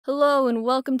Hello and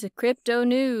welcome to Crypto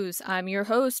News. I'm your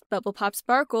host, Bubble Pop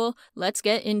Sparkle. Let's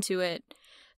get into it.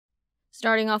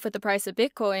 Starting off with the price of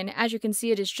Bitcoin, as you can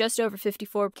see it is just over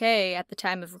 54K at the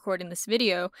time of recording this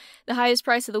video. The highest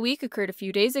price of the week occurred a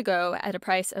few days ago at a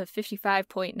price of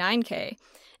 55.9K.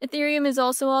 Ethereum is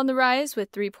also on the rise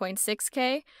with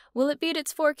 3.6K. Will it beat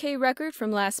its 4K record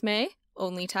from last May?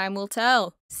 Only time will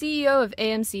tell. CEO of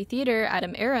AMC Theater,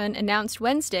 Adam Aron, announced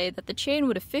Wednesday that the chain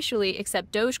would officially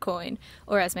accept Doge Coin,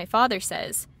 or as my father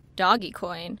says, Doggy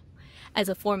Coin, as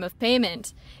a form of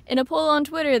payment. In a poll on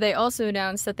Twitter, they also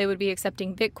announced that they would be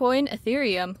accepting Bitcoin,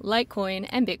 Ethereum, Litecoin,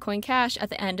 and Bitcoin Cash at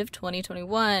the end of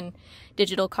 2021.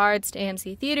 Digital cards to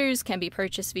AMC theaters can be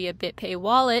purchased via BitPay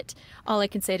wallet. All I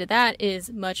can say to that is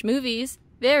much movies,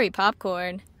 very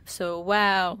popcorn. So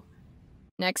wow.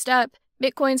 Next up,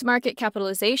 Bitcoin's market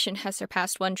capitalization has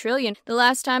surpassed 1 trillion. The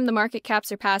last time the market cap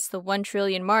surpassed the 1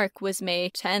 trillion mark was May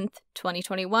 10th,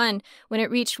 2021, when it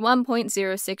reached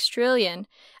 1.06 trillion.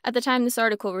 At the time this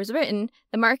article was written,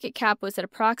 the market cap was at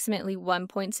approximately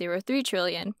 1.03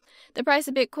 trillion. The price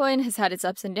of Bitcoin has had its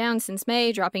ups and downs since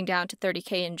May, dropping down to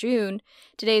 30K in June.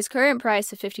 Today's current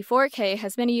price of 54K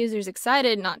has many users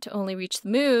excited not to only reach the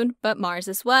moon, but Mars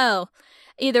as well.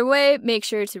 Either way, make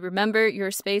sure to remember your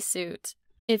spacesuit.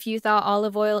 If you thought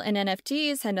olive oil and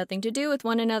NFTs had nothing to do with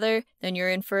one another, then you're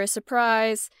in for a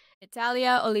surprise.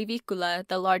 Italia Olivicula,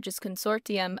 the largest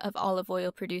consortium of olive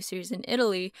oil producers in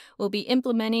Italy, will be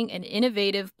implementing an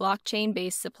innovative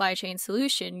blockchain-based supply chain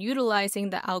solution utilizing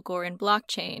the Algorand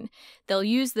blockchain. They'll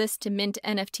use this to mint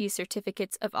NFT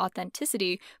certificates of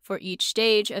authenticity for each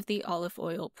stage of the olive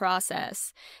oil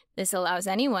process. This allows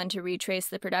anyone to retrace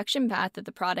the production path of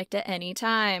the product at any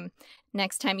time.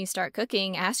 Next time you start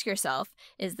cooking, ask yourself,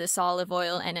 is this olive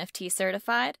oil NFT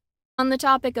certified? On the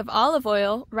topic of olive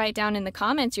oil, write down in the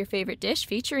comments your favorite dish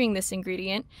featuring this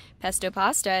ingredient. Pesto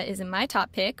pasta isn't my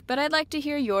top pick, but I'd like to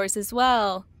hear yours as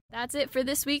well. That's it for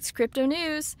this week's crypto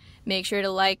news. Make sure to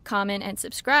like, comment, and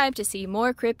subscribe to see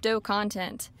more crypto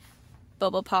content.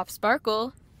 Bubble Pop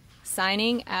Sparkle,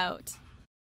 signing out.